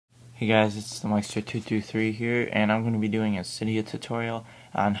Hey guys, it's the Meister223 here, and I'm going to be doing a Cydia tutorial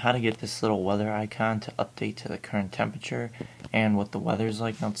on how to get this little weather icon to update to the current temperature and what the weather's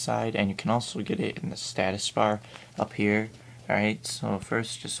like outside, and you can also get it in the status bar up here. Alright, so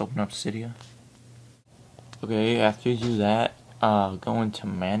first just open up Cydia. Okay, after you do that, go into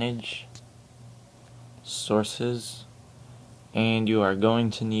Manage, Sources, and you are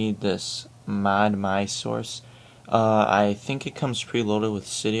going to need this Mod My Source. I think it comes preloaded with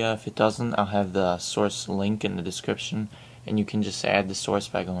Cydia. If it doesn't, I'll have the source link in the description, and you can just add the source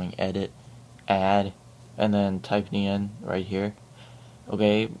by going Edit, Add, and then typing in right here.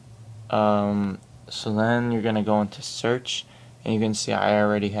 Okay, so then you're gonna go into Search, and you can see I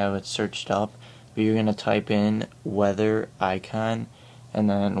already have it searched up, but you're gonna type in weather icon, and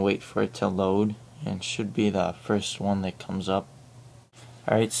then wait for it to load, and it should be the first one that comes up.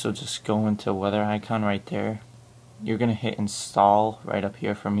 Alright, so just go into weather icon right there. You're going to hit install right up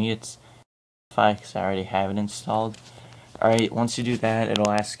here. For me it's fine because I already have it installed. Alright, once you do that, it'll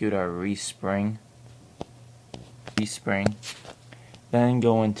ask you to respring. Then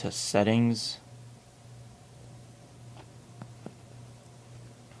go into settings.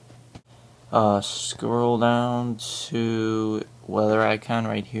 Scroll down to weather icon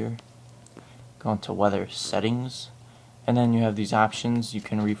right here. Go into weather settings. And then you have these options. You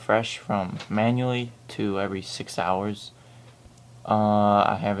can refresh from manually to every 6 hours.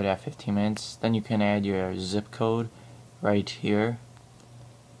 I have it at 15 minutes. Then you can add your zip code right here.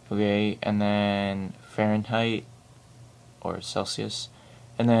 Okay, and then Fahrenheit or Celsius.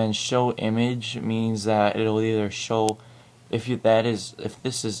 And then show image means that it'll either show if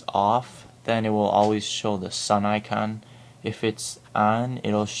this is off, then it will always show the sun icon. If it's on,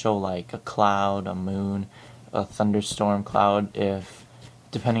 it'll show like a cloud, a moon, a thunderstorm cloud, if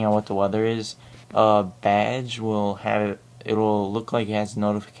depending on what the weather is. Badge will have it will look like it has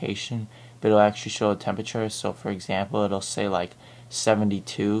notification, but it'll actually show a temperature. So for example, it'll say like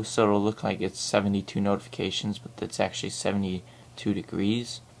 72, so it'll look like it's 72 notifications, but it's actually 72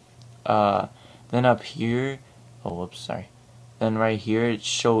 degrees. Then up here, then right here it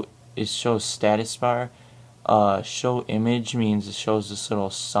shows status bar. Show image means it shows this little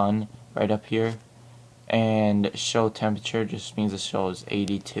sun right up here. And show temperature just means it shows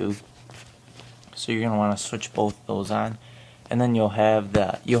 82. So you're gonna want to switch both of those on, and then you'll have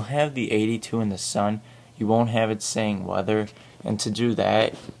the 82 in the sun. You won't have it saying weather, and to do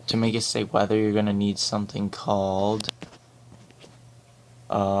that, to make it say weather, you're gonna need something called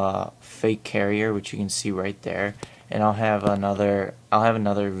fake carrier, which you can see right there. And I'll have another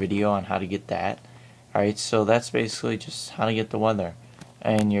video on how to get that. Alright, so that's basically just how to get the weather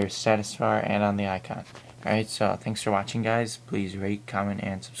and your status bar and on the icon. Alright, so thanks for watching guys. Please rate, comment,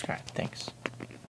 and subscribe. Thanks.